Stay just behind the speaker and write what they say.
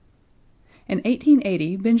In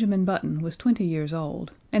 1880 Benjamin Button was 20 years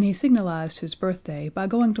old, and he signalized his birthday by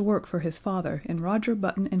going to work for his father in Roger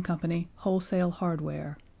Button & Co., Wholesale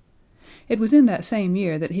Hardware. It was in that same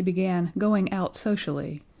year that he began "going out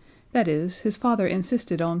socially," that is, his father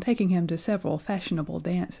insisted on taking him to several fashionable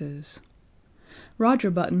dances. Roger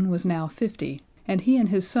Button was now 50, and he and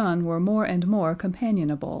his son were more and more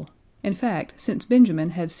companionable; in fact, since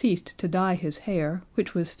Benjamin had ceased to dye his hair,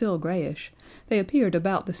 which was still grayish, they appeared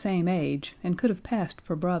about the same age, and could have passed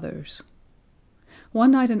for brothers.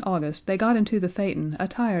 One night in August they got into the phaeton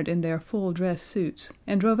attired in their full dress suits,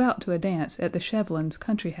 and drove out to a dance at the Shevlins'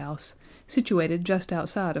 country house, situated just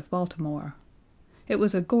outside of Baltimore. It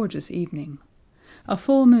was a gorgeous evening. A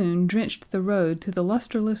full moon drenched the road to the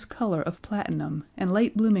lusterless color of platinum, and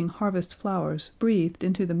late blooming harvest flowers breathed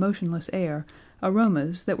into the motionless air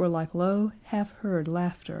aromas that were like low, half heard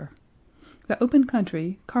laughter. The open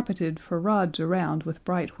country, carpeted for rods around with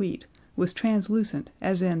bright wheat, was translucent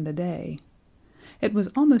as in the day. It was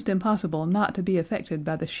almost impossible not to be affected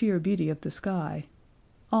by the sheer beauty of the sky.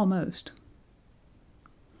 Almost.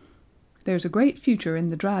 "There's a great future in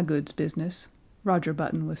the dry goods business," Roger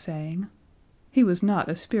Button was saying. He was not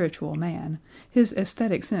a spiritual man. His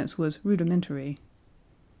aesthetic sense was rudimentary.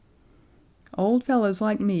 "Old fellows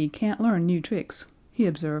like me can't learn new tricks," he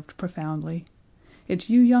observed profoundly. "It's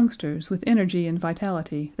you youngsters with energy and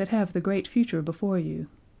vitality that have the great future before you."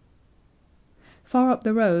 Far up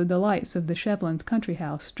the road the lights of the Shevlins' country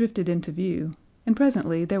house drifted into view, and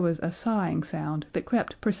presently there was a sighing sound that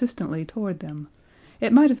crept persistently toward them;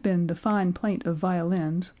 it might have been the fine plaint of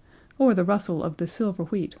violins, or the rustle of the silver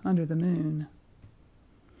wheat under the moon.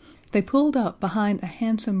 They pulled up behind a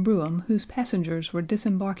handsome brougham whose passengers were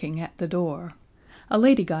disembarking at the door. A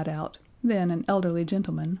lady got out, then an elderly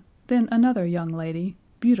gentleman, then another young lady,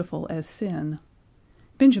 beautiful as sin.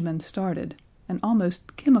 Benjamin started; an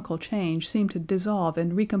almost chemical change seemed to dissolve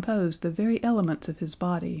and recompose the very elements of his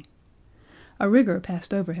body. A rigor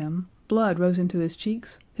passed over him, blood rose into his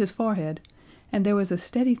cheeks, his forehead, and there was a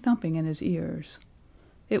steady thumping in his ears.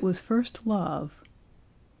 It was first love.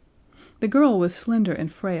 The girl was slender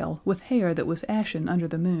and frail, with hair that was ashen under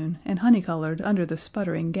the moon and honey colored under the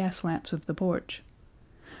sputtering gas lamps of the porch.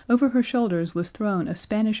 Over her shoulders was thrown a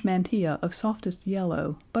Spanish mantilla of softest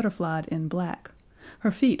yellow, butterflied in black;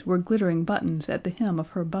 her feet were glittering buttons at the hem of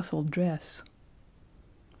her bustled dress.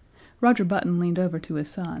 Roger Button leaned over to his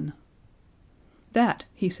son. "That,"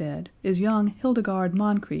 he said, "is young Hildegarde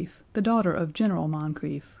Moncrief, the daughter of General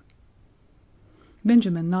Moncrief."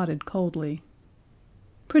 Benjamin nodded coldly.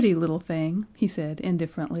 "Pretty little thing," he said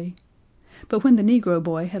indifferently. But when the negro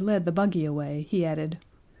boy had led the buggy away, he added,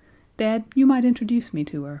 "Dad, you might introduce me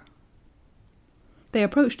to her." They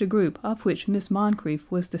approached a group of which Miss Moncrief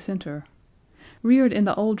was the center. Reared in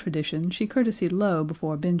the old tradition, she courtesied low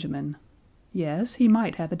before Benjamin. Yes, he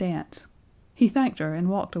might have a dance. He thanked her and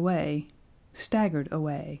walked away, staggered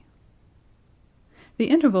away. The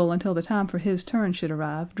interval until the time for his turn should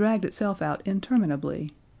arrive dragged itself out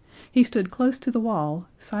interminably. He stood close to the wall,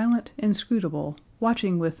 silent, inscrutable,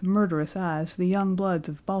 watching with murderous eyes the young bloods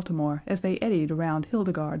of Baltimore as they eddied around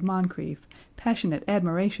Hildegarde Moncrief, passionate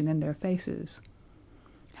admiration in their faces.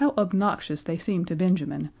 How obnoxious they seemed to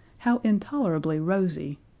Benjamin, how intolerably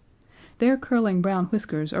rosy! Their curling brown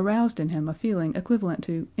whiskers aroused in him a feeling equivalent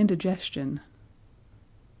to indigestion.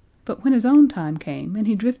 But when his own time came and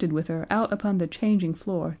he drifted with her out upon the changing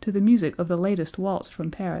floor to the music of the latest waltz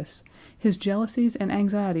from Paris, his jealousies and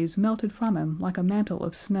anxieties melted from him like a mantle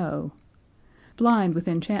of snow. Blind with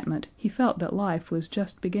enchantment, he felt that life was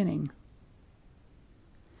just beginning.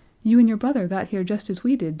 "You and your brother got here just as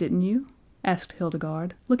we did, didn't you?" asked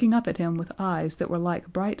Hildegarde, looking up at him with eyes that were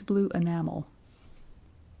like bright blue enamel.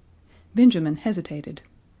 Benjamin hesitated.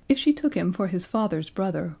 If she took him for his father's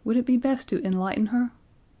brother, would it be best to enlighten her?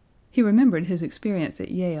 He remembered his experience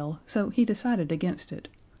at Yale, so he decided against it.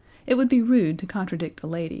 It would be rude to contradict a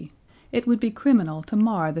lady. It would be criminal to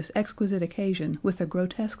mar this exquisite occasion with the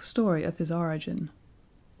grotesque story of his origin.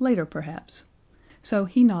 Later, perhaps. So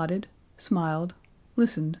he nodded, smiled,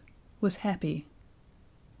 listened, was happy.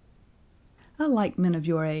 "I like men of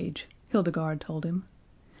your age," Hildegarde told him.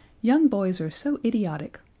 "Young boys are so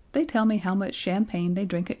idiotic. They tell me how much champagne they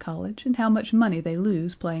drink at college and how much money they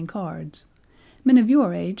lose playing cards. Men of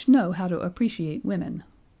your age know how to appreciate women."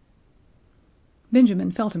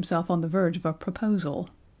 Benjamin felt himself on the verge of a proposal.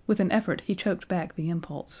 With an effort he choked back the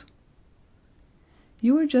impulse.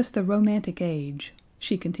 "You're just the romantic age,"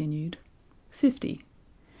 she continued. "50.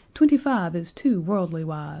 25 is too worldly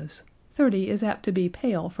wise. 30 is apt to be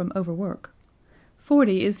pale from overwork.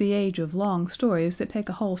 40 is the age of long stories that take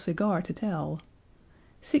a whole cigar to tell.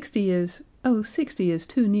 60 is Oh, 60 is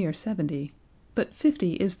too near 70. But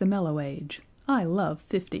 50 is the mellow age. I love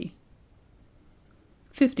 50.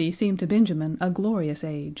 50 seemed to Benjamin a glorious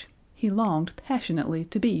age. He longed passionately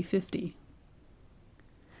to be 50.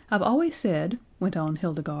 "I've always said," went on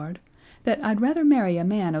Hildegarde, "that I'd rather marry a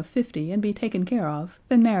man of 50 and be taken care of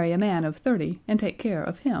than marry a man of 30 and take care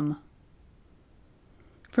of him."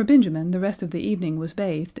 For Benjamin the rest of the evening was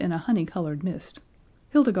bathed in a honey colored mist.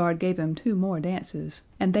 Hildegarde gave him 2 more dances,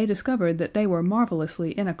 and they discovered that they were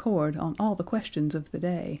marvelously in accord on all the questions of the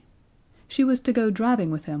day. She was to go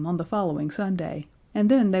driving with him on the following Sunday, and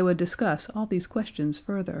then they would discuss all these questions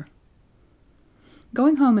further.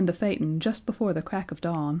 Going home in the phaeton just before the crack of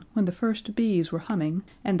dawn, when the first bees were humming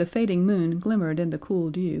and the fading moon glimmered in the cool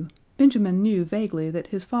dew, Benjamin knew vaguely that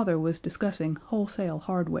his father was discussing wholesale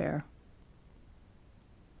hardware.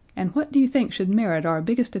 "And what do you think should merit our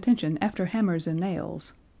biggest attention after hammers and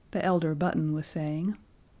nails?" the elder Button was saying.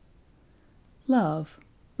 "Love,"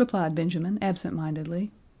 replied Benjamin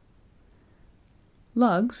absent-mindedly.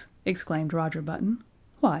 "Lugs!" exclaimed Roger Button.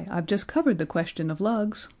 "Why, I've just covered the question of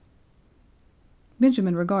lugs."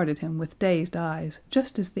 Benjamin regarded him with dazed eyes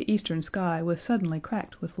just as the eastern sky was suddenly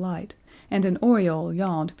cracked with light, and an oriole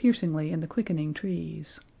yawned piercingly in the quickening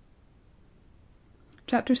trees.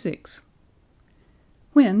 Chapter 6.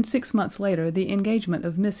 When, 6 months later, the engagement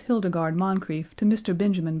of Miss Hildegarde Moncrief to Mr.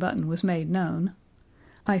 Benjamin Button was made known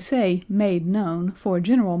I say made known, for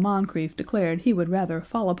General Moncrief declared he would rather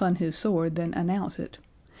fall upon his sword than announce it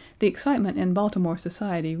the excitement in Baltimore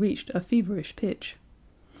society reached a feverish pitch.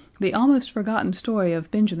 The almost forgotten story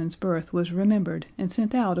of Benjamin's birth was remembered and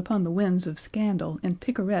sent out upon the winds of scandal in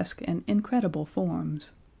picaresque and incredible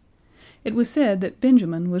forms. It was said that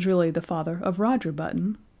Benjamin was really the father of Roger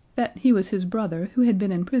Button, that he was his brother who had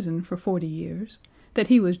been in prison for 40 years, that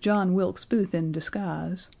he was John Wilkes Booth in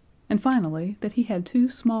disguise, and finally that he had 2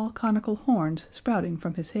 small conical horns sprouting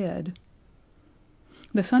from his head.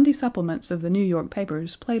 The Sunday supplements of the New York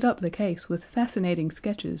papers played up the case with fascinating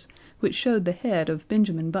sketches which showed the head of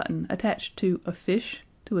Benjamin Button attached to a fish,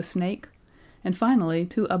 to a snake, and finally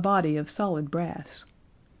to a body of solid brass.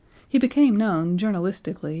 He became known,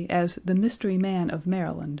 journalistically, as the Mystery Man of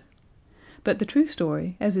Maryland. But the true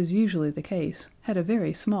story, as is usually the case, had a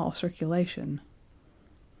very small circulation.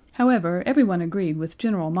 However, everyone agreed with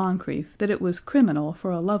General Moncrief that it was criminal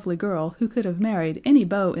for a lovely girl who could have married any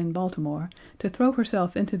beau in Baltimore to throw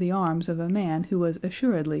herself into the arms of a man who was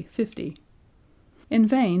assuredly 50. In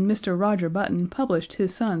vain Mr. Roger Button published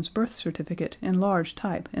his son's birth certificate in large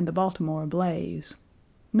type in the Baltimore Blaze.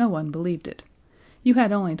 No one believed it. You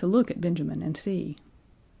had only to look at Benjamin and see.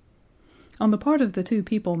 On the part of the 2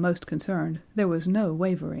 people most concerned, there was no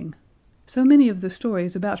wavering. So many of the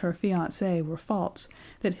stories about her fiancé were false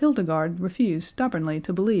that Hildegarde refused stubbornly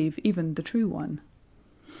to believe even the true one.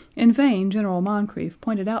 In vain General Moncrief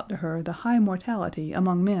pointed out to her the high mortality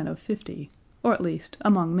among men of 50, or at least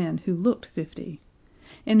among men who looked 50.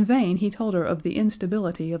 In vain he told her of the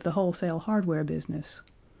instability of the wholesale hardware business.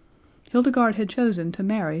 Hildegarde had chosen to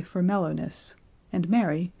marry for mellowness, and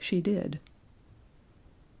marry she did.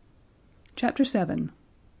 Chapter 7.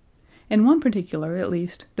 In one particular, at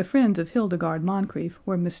least, the friends of Hildegarde Moncrief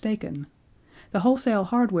were mistaken. The wholesale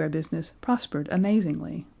hardware business prospered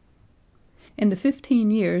amazingly. In the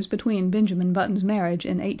 15 years between Benjamin Button's marriage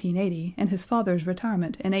in 1880 and his father's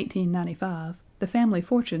retirement in 1895, the family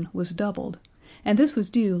fortune was doubled, and this was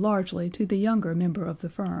due largely to the younger member of the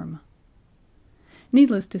firm.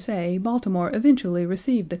 Needless to say, Baltimore eventually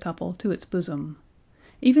received the couple to its bosom.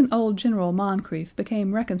 Even old General Moncrief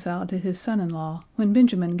became reconciled to his son-in-law when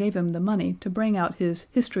Benjamin gave him the money to bring out his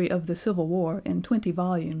History of the Civil War in 20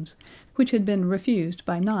 volumes, which had been refused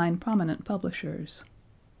by 9 prominent publishers.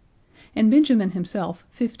 In Benjamin himself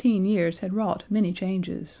 15 years had wrought many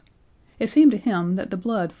changes. It seemed to him that the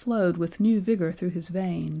blood flowed with new vigor through his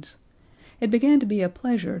veins. It began to be a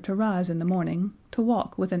pleasure to rise in the morning, to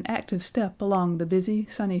walk with an active step along the busy,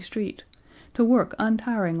 sunny street, to work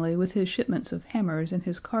untiringly with his shipments of hammers and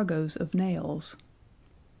his cargoes of nails.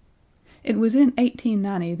 It was in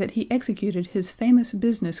 1890 that he executed his famous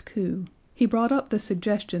business coup. He brought up the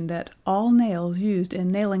suggestion that all nails used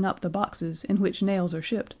in nailing up the boxes in which nails are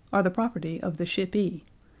shipped are the property of the shippee,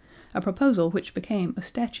 a proposal which became a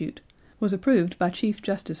statute, was approved by Chief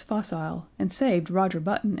Justice Faucile, and saved Roger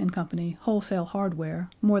Button and Company Wholesale Hardware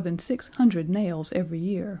more than 600 nails every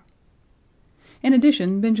year. In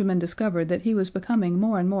addition, Benjamin discovered that he was becoming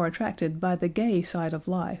more and more attracted by the gay side of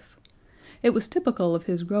life. It was typical of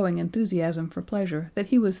his growing enthusiasm for pleasure that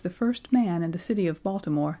he was the first man in the city of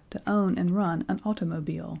Baltimore to own and run an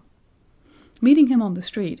automobile. Meeting him on the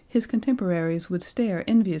street, his contemporaries would stare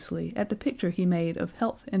enviously at the picture he made of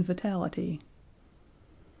health and vitality.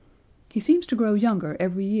 "He seems to grow younger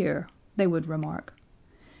every year," they would remark.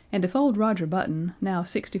 And if old Roger Button, now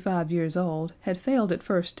 65 years old, had failed at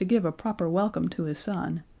first to give a proper welcome to his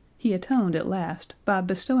son, he atoned at last by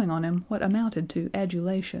bestowing on him what amounted to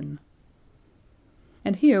adulation.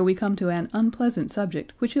 And here we come to an unpleasant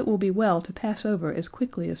subject which it will be well to pass over as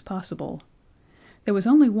quickly as possible. There was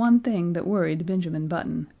only one thing that worried Benjamin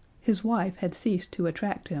Button: his wife had ceased to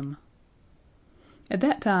attract him. At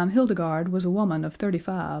that time Hildegarde was a woman of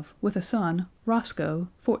 35, with a son, Roscoe,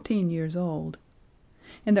 14 years old.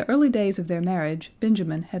 In the early days of their marriage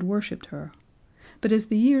Benjamin had worshipped her. But as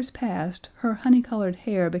the years passed, her honey colored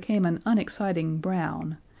hair became an unexciting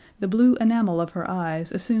brown, the blue enamel of her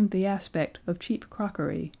eyes assumed the aspect of cheap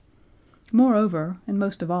crockery. Moreover, and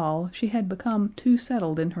most of all, she had become too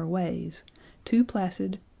settled in her ways, too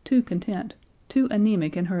placid, too content, too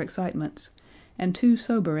anemic in her excitements, and too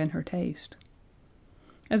sober in her taste.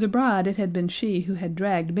 As a bride it had been she who had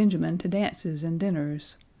dragged Benjamin to dances and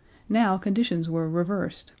dinners. Now conditions were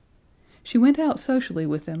reversed. She went out socially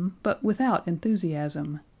with him, but without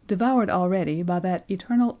enthusiasm, devoured already by that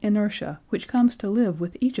eternal inertia which comes to live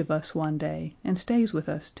with each of us one day and stays with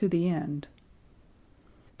us to the end.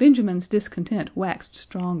 Benjamin's discontent waxed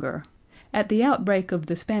stronger. At the outbreak of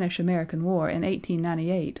the Spanish American War in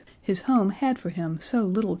 1898, his home had for him so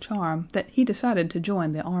little charm that he decided to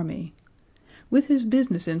join the army. With his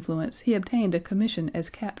business influence he obtained a commission as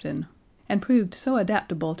captain, and proved so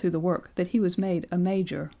adaptable to the work that he was made a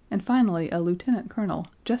major, and finally a lieutenant colonel,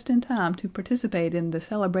 just in time to participate in the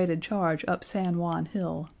celebrated charge up San Juan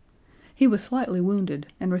Hill. He was slightly wounded,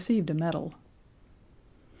 and received a medal.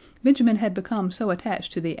 Benjamin had become so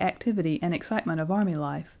attached to the activity and excitement of army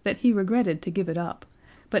life that he regretted to give it up,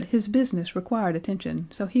 but his business required attention,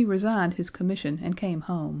 so he resigned his commission and came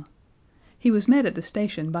home. He was met at the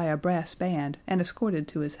station by a brass band and escorted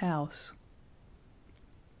to his house.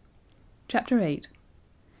 Chapter 8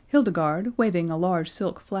 Hildegarde, waving a large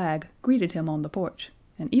silk flag, greeted him on the porch,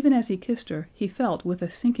 and even as he kissed her he felt with a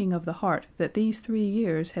sinking of the heart that these 3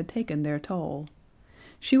 years had taken their toll.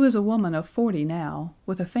 She was a woman of 40 now,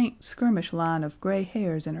 with a faint skirmish line of gray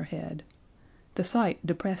hairs in her head. The sight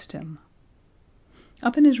depressed him.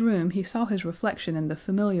 Up in his room he saw his reflection in the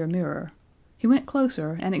familiar mirror. He went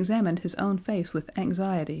closer and examined his own face with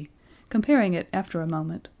anxiety, comparing it after a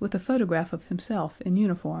moment with a photograph of himself in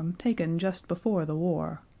uniform taken just before the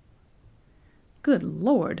war. "Good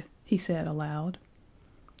Lord!" he said aloud.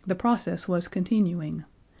 The process was continuing.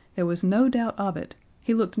 There was no doubt of it,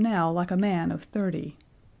 he looked now like a man of 30.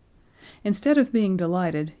 Instead of being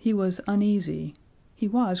delighted, he was uneasy. He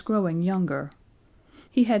was growing younger.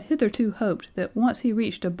 He had hitherto hoped that once he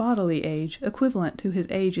reached a bodily age equivalent to his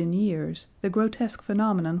age in years, the grotesque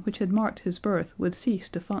phenomenon which had marked his birth would cease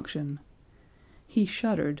to function. He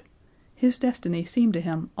shuddered. His destiny seemed to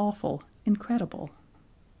him awful, incredible.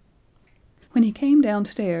 When he came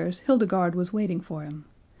downstairs, Hildegarde was waiting for him.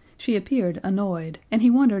 She appeared annoyed, and he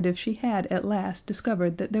wondered if she had at last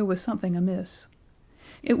discovered that there was something amiss.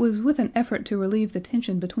 It was with an effort to relieve the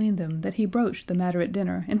tension between them that he broached the matter at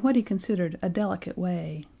dinner in what he considered a delicate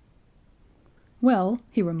way. "Well,"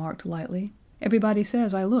 he remarked lightly, "everybody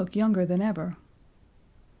says I look younger than ever."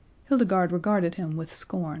 Hildegarde regarded him with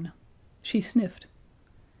scorn. She sniffed.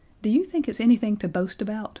 "Do you think it's anything to boast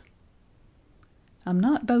about?" "I'm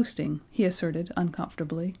not boasting," he asserted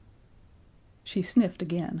uncomfortably. She sniffed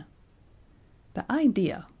again. "The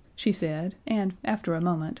idea!" she said, and, after a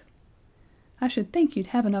moment, "I should think you'd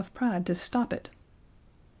have enough pride to stop it."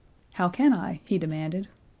 "How can I?" he demanded.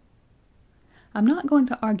 "I'm not going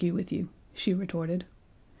to argue with you," she retorted.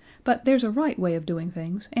 "But there's a right way of doing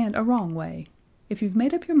things and a wrong way. If you've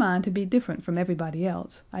made up your mind to be different from everybody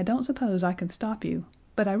else, I don't suppose I can stop you,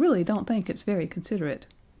 but I really don't think it's very considerate."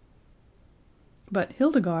 "But,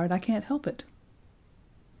 Hildegarde, I can't help it."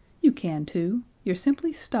 "You can too. You're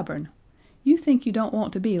simply stubborn. You think you don't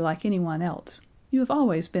want to be like anyone else. You have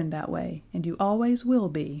always been that way, and you always will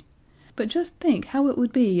be. But just think how it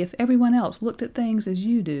would be if everyone else looked at things as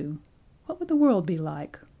you do. What would the world be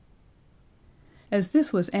like?" As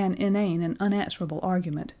this was an inane and unanswerable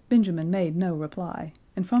argument, Benjamin made no reply,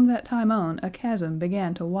 and from that time on a chasm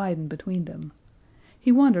began to widen between them.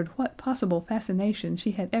 He wondered what possible fascination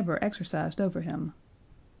she had ever exercised over him.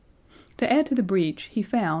 To add to the breach, he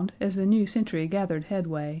found, as the new century gathered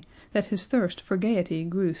headway, that his thirst for gaiety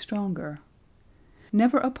grew stronger.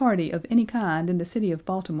 Never a party of any kind in the city of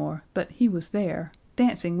Baltimore but he was there,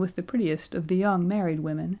 dancing with the prettiest of the young married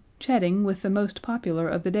women, chatting with the most popular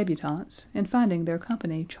of the débutantes, and finding their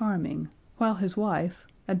company charming, while his wife,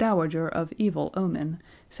 a dowager of evil omen,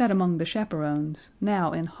 sat among the chaperons,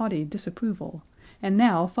 now in haughty disapproval, and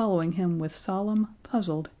now following him with solemn,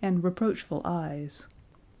 puzzled, and reproachful eyes.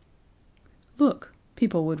 "Look,"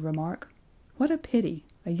 people would remark, "what a pity!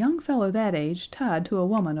 A young fellow that age tied to a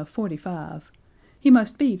woman of 45. He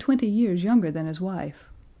must be 20 years younger than his wife."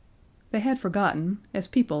 They had forgotten, as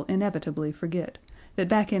people inevitably forget, that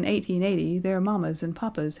back in 1880 their mammas and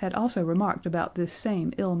papas had also remarked about this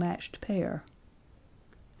same ill-matched pair.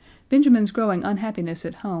 Benjamin's growing unhappiness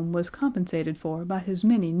at home was compensated for by his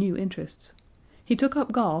many new interests. He took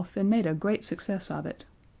up golf and made a great success of it.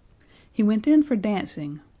 He went in for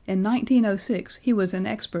dancing. In 1906 he was an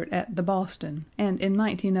expert at the Boston, and in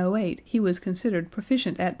 1908 he was considered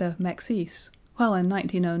proficient at the Maxis, while in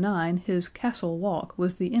 1909 his Castle Walk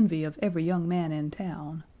was the envy of every young man in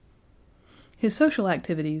town. His social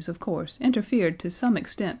activities, of course, interfered to some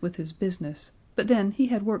extent with his business, but then he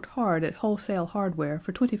had worked hard at wholesale hardware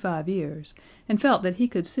for 25 years and felt that he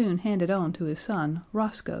could soon hand it on to his son,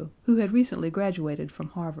 Roscoe, who had recently graduated from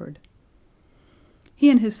Harvard. He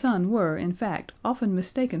and his son were, in fact, often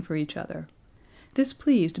mistaken for each other. This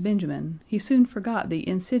pleased Benjamin; he soon forgot the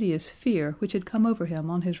insidious fear which had come over him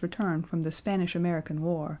on his return from the Spanish American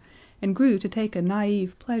War, and grew to take a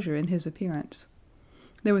naïve pleasure in his appearance.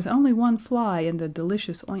 There was only one fly in the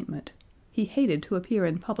delicious ointment: he hated to appear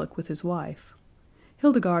in public with his wife.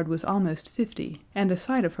 Hildegarde was almost 50, and the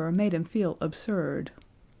sight of her made him feel absurd.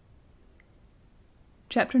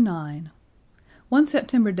 Chapter 9. One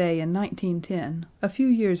September day in 1910, a few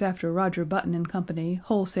years after Roger Button & Company,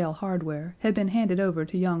 Wholesale Hardware, had been handed over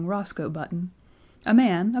to young Roscoe Button, a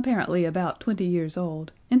man, apparently about 20 years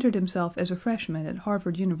old, entered himself as a freshman at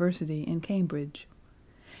Harvard University in Cambridge.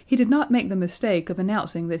 He did not make the mistake of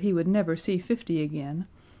announcing that he would never see 50 again,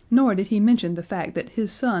 nor did he mention the fact that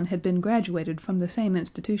his son had been graduated from the same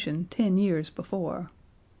institution 10 years before.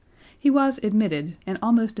 He was admitted, and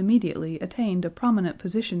almost immediately attained a prominent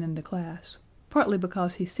position in the class, partly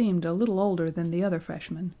because he seemed a little older than the other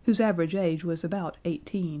freshmen, whose average age was about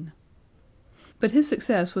 18. But his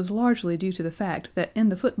success was largely due to the fact that in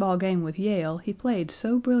the football game with Yale he played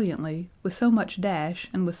so brilliantly, with so much dash,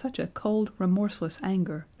 and with such a cold, remorseless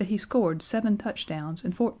anger, that he scored 7 touchdowns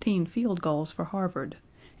and 14 field goals for Harvard,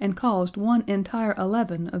 and caused one entire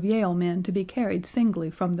 11 of Yale men to be carried singly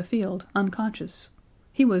from the field unconscious.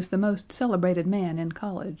 He was the most celebrated man in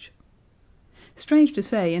college. Strange to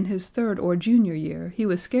say, in his third or junior year he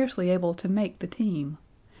was scarcely able to make the team.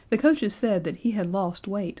 The coaches said that he had lost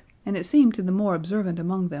weight, and it seemed to the more observant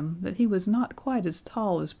among them that he was not quite as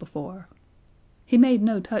tall as before. He made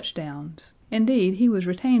no touchdowns. Indeed, he was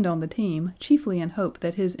retained on the team chiefly in hope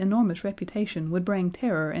that his enormous reputation would bring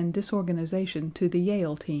terror and disorganization to the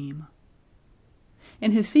Yale team.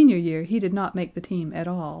 In his senior year he did not make the team at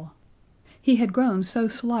all. He had grown so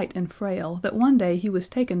slight and frail that one day he was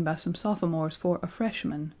taken by some sophomores for a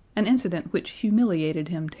freshman, an incident which humiliated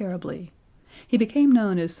him terribly. He became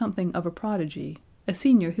known as something of a prodigy, a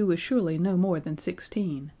senior who was surely no more than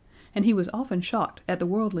 16, and he was often shocked at the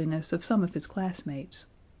worldliness of some of his classmates.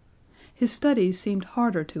 His studies seemed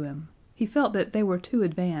harder to him; he felt that they were too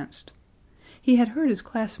advanced. He had heard his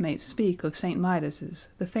classmates speak of St. Midas's,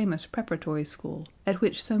 the famous preparatory school, at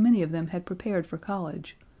which so many of them had prepared for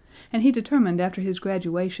college, and he determined after his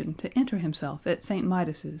graduation to enter himself at St.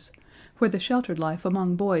 Midas's, where the sheltered life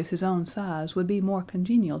among boys his own size would be more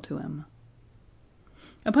congenial to him.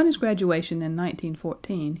 Upon his graduation in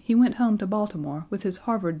 1914 he went home to Baltimore with his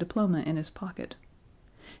Harvard diploma in his pocket.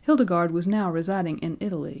 Hildegarde was now residing in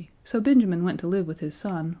Italy, so Benjamin went to live with his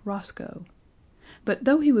son, Roscoe. But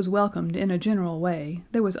though he was welcomed in a general way,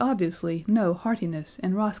 there was obviously no heartiness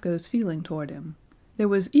in Roscoe's feeling toward him. There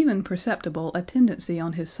was even perceptible a tendency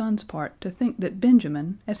on his son's part to think that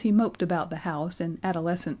Benjamin, as he moped about the house in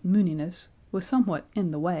adolescent mooniness, was somewhat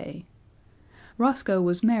in the way. Roscoe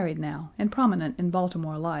was married now and prominent in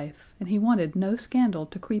Baltimore life, and he wanted no scandal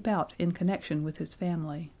to creep out in connection with his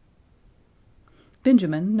family.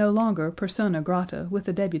 Benjamin, no longer persona grata with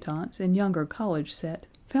the débutantes and younger college set,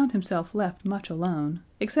 found himself left much alone,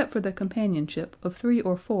 except for the companionship of 3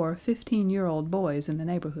 or 4 15-year-old boys in the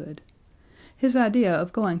neighborhood. His idea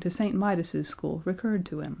of going to St. Midas's school recurred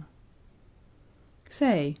to him.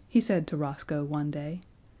 "Say," he said to Roscoe one day,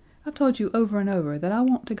 "I've told you over and over that I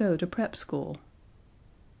want to go to prep school."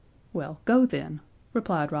 "Well, go then,"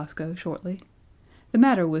 replied Roscoe shortly. The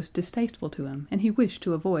matter was distasteful to him, and he wished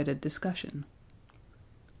to avoid a discussion.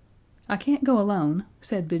 "I can't go alone,"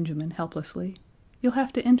 said Benjamin helplessly. "You'll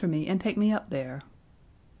have to enter me and take me up there."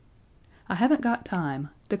 "I haven't got time,"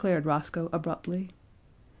 declared Roscoe abruptly.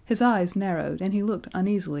 His eyes narrowed, and he looked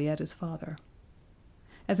uneasily at his father.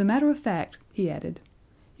 "As a matter of fact," he added,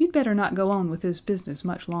 You'd better not go on with this business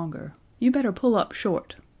much longer. You better pull up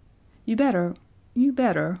short. You better,"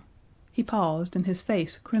 he paused and his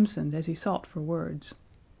face crimsoned as he sought for words.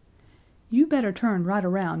 "You better turn right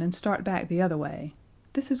around and start back the other way.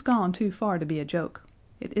 This has gone too far to be a joke.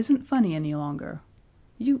 It isn't funny any longer.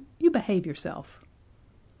 You behave yourself."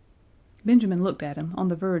 Benjamin looked at him on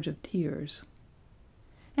the verge of tears.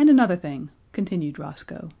 "And another thing," continued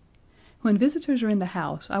Roscoe. "When visitors are in the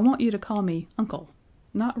house I want you to call me Uncle.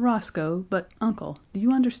 Not Roscoe, but Uncle. Do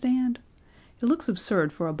you understand? It looks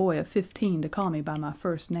absurd for a boy of 15 to call me by my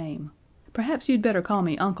first name. Perhaps you'd better call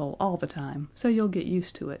me Uncle all the time, so you'll get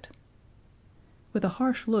used to it." With a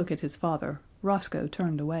harsh look at his father, Roscoe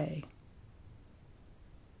turned away.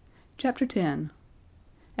 Chapter 10.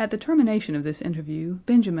 At the termination of this interview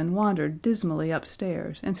Benjamin wandered dismally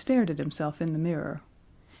upstairs and stared at himself in the mirror.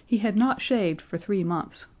 He had not shaved for 3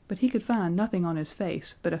 months, but he could find nothing on his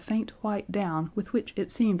face but a faint white down with which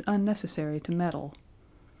it seemed unnecessary to meddle.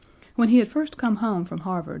 When he had first come home from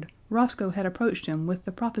Harvard, Roscoe had approached him with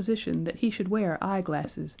the proposition that he should wear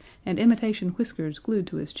eyeglasses and imitation whiskers glued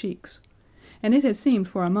to his cheeks, and it had seemed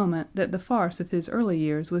for a moment that the farce of his early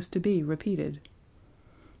years was to be repeated.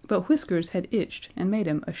 But whiskers had itched and made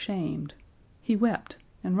him ashamed. He wept,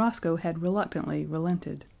 and Roscoe had reluctantly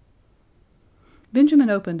relented. Benjamin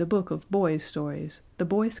opened a book of boys' stories, The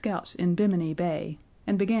Boy Scouts in Bimini Bay,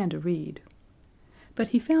 and began to read. But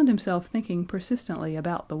he found himself thinking persistently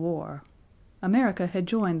about the war. America had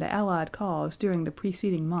joined the Allied cause during the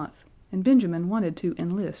preceding month, and Benjamin wanted to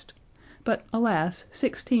enlist, but alas,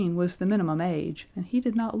 16 was the minimum age, and he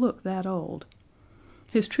did not look that old.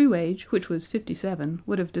 His true age, which was 57,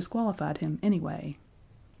 would have disqualified him anyway.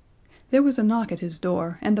 There was a knock at his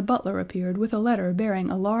door, and the butler appeared with a letter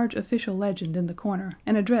bearing a large official legend in the corner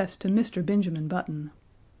and addressed to Mr. Benjamin Button.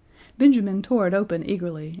 Benjamin tore it open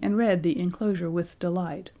eagerly and read the enclosure with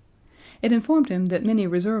delight. It informed him that many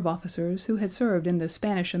reserve officers who had served in the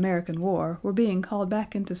Spanish-American War were being called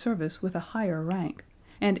back into service with a higher rank,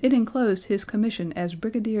 and it enclosed his commission as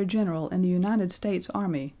Brigadier General in the United States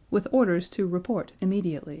Army, with orders to report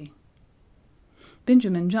immediately.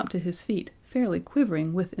 Benjamin jumped to his feet, fairly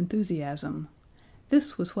quivering with enthusiasm.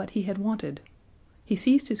 This was what he had wanted. He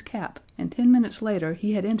seized his cap, and 10 minutes later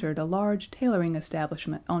he had entered a large tailoring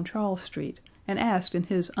establishment on Charles Street and asked in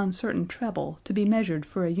his uncertain treble to be measured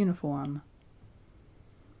for a uniform.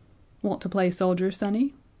 "Want to play soldier,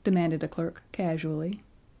 Sonny?" demanded a clerk casually.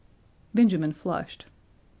 Benjamin flushed.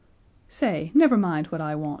 "Say, never mind what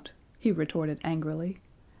I want," he retorted angrily.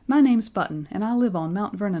 "My name's Button, and I live on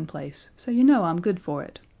Mount Vernon Place, so you know I'm good for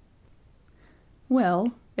it."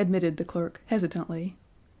 "Well," admitted the clerk hesitantly,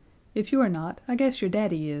 "if you're not, I guess your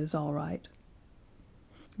daddy is, all right."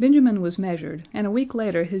 Benjamin was measured, and a week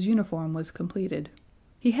later his uniform was completed.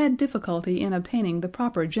 He had difficulty in obtaining the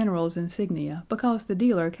proper general's insignia because the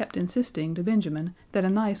dealer kept insisting to Benjamin that a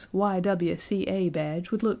nice Y.W.C.A.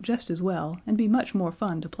 badge would look just as well and be much more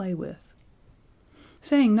fun to play with.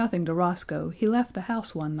 Saying nothing to Roscoe, he left the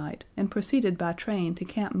house one night and proceeded by train to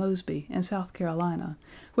Camp Mosby in South Carolina,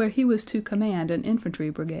 where he was to command an infantry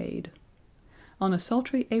brigade. On a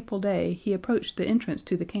sultry April day he approached the entrance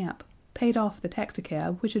to the camp, paid off the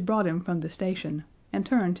taxicab which had brought him from the station, and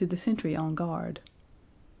turned to the sentry on guard.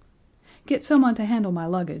 "Get someone to handle my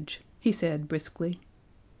luggage," he said briskly.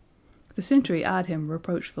 The sentry eyed him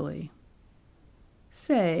reproachfully.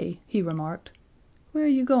 "Say," he remarked, "where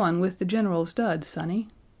you going with the general's duds, Sonny?"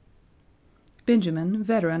 Benjamin,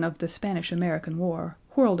 veteran of the Spanish-American War,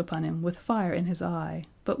 whirled upon him with fire in his eye,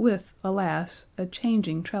 but with, alas, a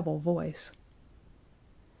changing treble voice.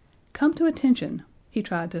 "Come to attention," he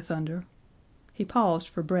tried to thunder. He paused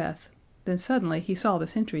for breath, then suddenly he saw the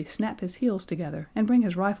sentry snap his heels together and bring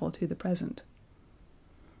his rifle to the present.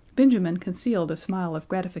 Benjamin concealed a smile of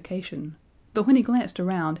gratification, but when he glanced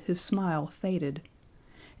around his smile faded.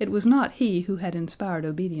 It was not he who had inspired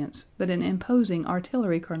obedience, but an imposing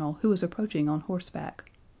artillery colonel who was approaching on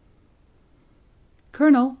horseback.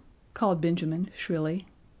 "Colonel!" called Benjamin shrilly.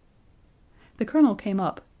 The colonel came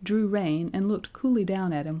up, drew rein, and looked coolly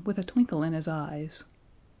down at him with a twinkle in his eyes.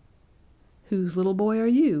 "Whose little boy are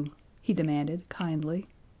you?" he demanded, kindly.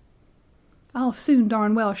 "I'll soon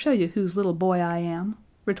darn well show you whose little boy I am,"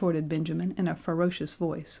 retorted Benjamin in a ferocious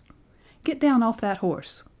voice. "Get down off that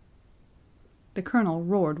horse." The colonel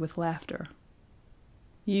roared with laughter.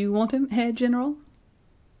 "You want him, eh, General?"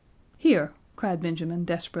 "Here," cried Benjamin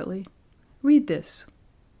desperately, "read this,"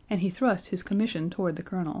 and he thrust his commission toward the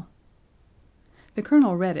colonel. The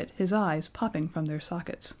colonel read it, his eyes popping from their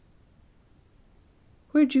sockets.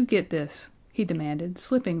 "Where'd you get this?" he demanded,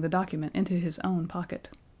 slipping the document into his own pocket.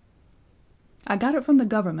 "I got it from the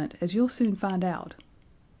government, as you'll soon find out."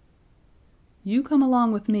 "You come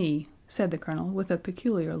along with me," said the colonel with a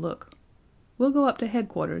peculiar look. "We'll go up to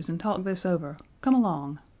headquarters and talk this over. Come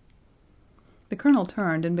along." The colonel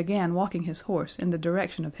turned and began walking his horse in the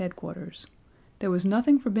direction of headquarters. There was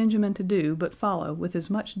nothing for Benjamin to do but follow with as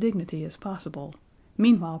much dignity as possible,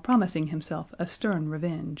 meanwhile promising himself a stern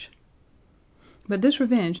revenge. But this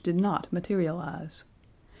revenge did not materialize.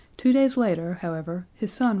 2 days later, however,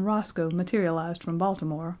 his son Roscoe materialized from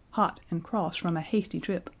Baltimore, hot and cross from a hasty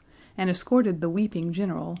trip, and escorted the weeping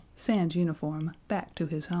general, sans uniform, back to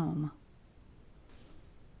his home.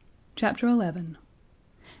 Chapter 11.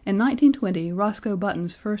 In 1920 Roscoe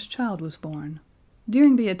Button's first child was born.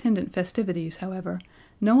 During the attendant festivities, however,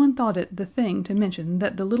 no one thought it the thing to mention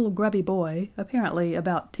that the little grubby boy, apparently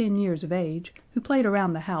about 10 years of age, who played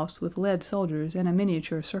around the house with lead soldiers and a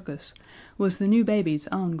miniature circus, was the new baby's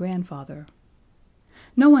own grandfather.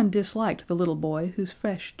 No one disliked the little boy whose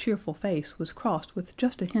fresh, cheerful face was crossed with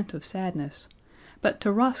just a hint of sadness, but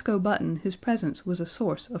to Roscoe Button his presence was a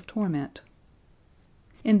source of torment.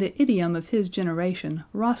 In the idiom of his generation,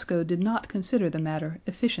 Roscoe did not consider the matter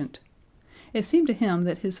efficient. It seemed to him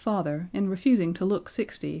that his father, in refusing to look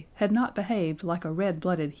 60, had not behaved like a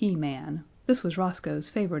red-blooded he-man (this was Roscoe's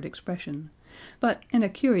favorite expression), but in a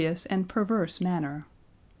curious and perverse manner.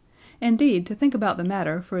 Indeed, to think about the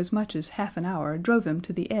matter for as much as half an hour drove him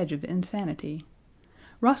to the edge of insanity.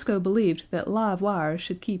 Roscoe believed that live wires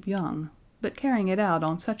should keep young, but carrying it out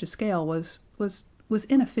on such a scale was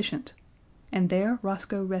inefficient. And there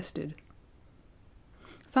Roscoe rested.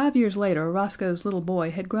 5 years later Roscoe's little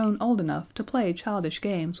boy had grown old enough to play childish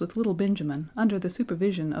games with little Benjamin under the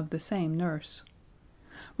supervision of the same nurse.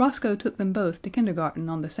 Roscoe took them both to kindergarten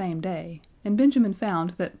on the same day, and Benjamin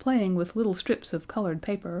found that playing with little strips of colored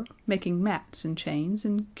paper, making mats and chains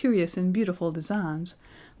and curious and beautiful designs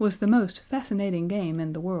was the most fascinating game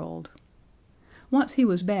in the world. Once he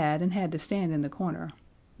was bad and had to stand in the corner.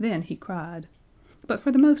 Then he cried. But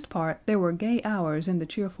for the most part there were gay hours in the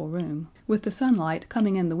cheerful room, with the sunlight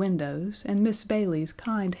coming in the windows and Miss Bailey's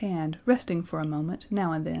kind hand resting for a moment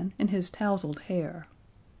now and then in his tousled hair.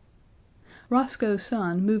 Roscoe's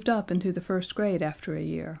son moved up into the first grade after a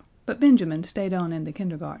year, but Benjamin stayed on in the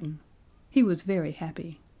kindergarten. He was very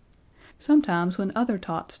happy. Sometimes when other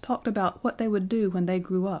tots talked about what they would do when they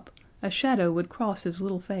grew up, a shadow would cross his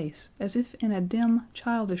little face, as if in a dim,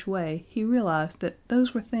 childish way he realized that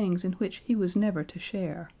those were things in which he was never to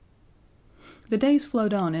share. The days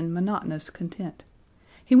flowed on in monotonous content.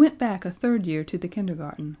 He went back a third year to the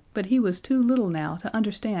kindergarten, but he was too little now to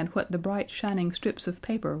understand what the bright shining strips of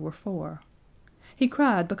paper were for. He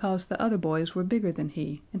cried because the other boys were bigger than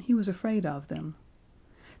he, and he was afraid of them.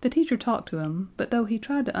 The teacher talked to him, but though he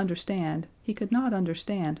tried to understand, he could not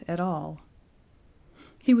understand at all.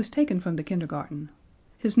 He was taken from the kindergarten.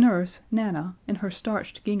 His nurse, Nana, in her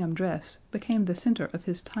starched gingham dress, became the center of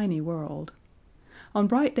his tiny world. On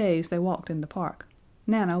bright days they walked in the park.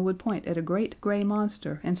 Nana would point at a great gray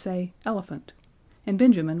monster and say, "Elephant," and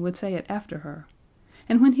Benjamin would say it after her,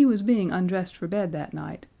 and when he was being undressed for bed that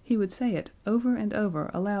night, he would say it over and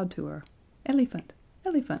over aloud to her, "Elephant,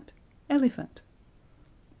 elephant, elephant."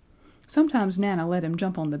 Sometimes Nana let him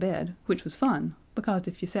jump on the bed, which was fun, because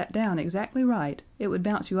if you sat down exactly right, it would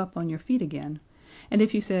bounce you up on your feet again, and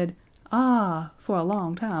if you said "Ah" for a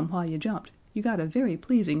long time while you jumped, you got a very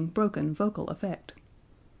pleasing broken vocal effect.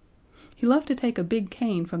 He loved to take a big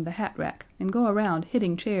cane from the hat rack and go around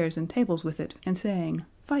hitting chairs and tables with it and saying,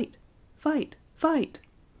 "Fight, fight, fight."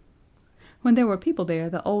 When there were people there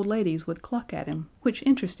the old ladies would cluck at him, which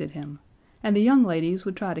interested him, and the young ladies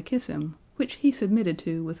would try to kiss him, which he submitted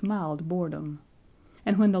to with mild boredom.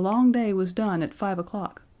 And when the long day was done at 5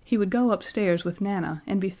 o'clock, he would go upstairs with Nana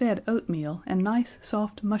and be fed oatmeal and nice,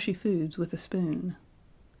 soft, mushy foods with a spoon.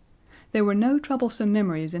 There were no troublesome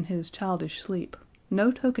memories in his childish sleep.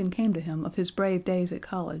 No token came to him of his brave days at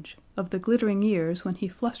college, of the glittering years when he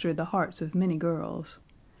flustered the hearts of many girls.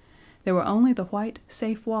 There were only the white,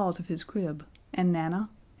 safe walls of his crib, and Nana,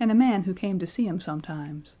 and a man who came to see him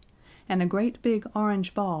sometimes, and a great big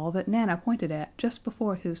orange ball that Nana pointed at just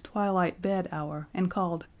before his twilight bed hour and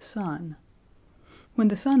called "Sun." When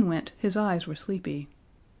the sun went his eyes were sleepy.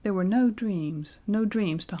 There were no dreams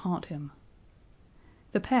to haunt him.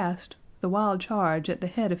 The past, the wild charge at the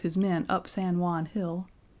head of his men up San Juan Hill,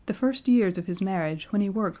 the first years of his marriage when he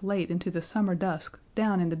worked late into the summer dusk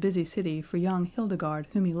down in the busy city for young Hildegarde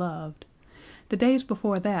whom he loved, the days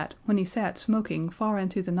before that when he sat smoking far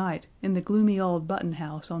into the night in the gloomy old Button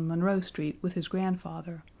house on Monroe Street with his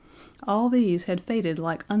grandfather, all these had faded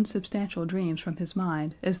like unsubstantial dreams from his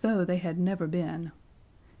mind as though they had never been.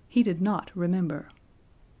 He did not remember.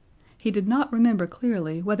 He did not remember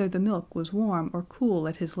clearly whether the milk was warm or cool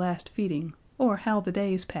at his last feeding, or how the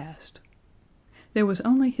days passed. There was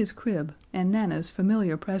only his crib and Nana's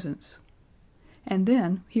familiar presence. And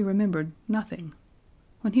then he remembered nothing.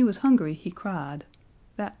 When he was hungry he cried.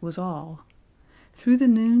 That was all. Through the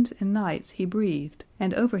noons and nights he breathed,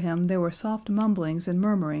 and over him there were soft mumblings and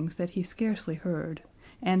murmurings that he scarcely heard,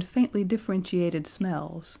 and faintly differentiated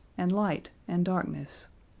smells, and light and darkness.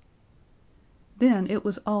 Then it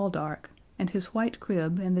was all dark, and his white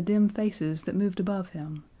crib and the dim faces that moved above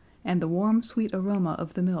him, and the warm sweet aroma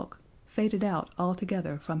of the milk, faded out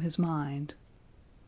altogether from his mind.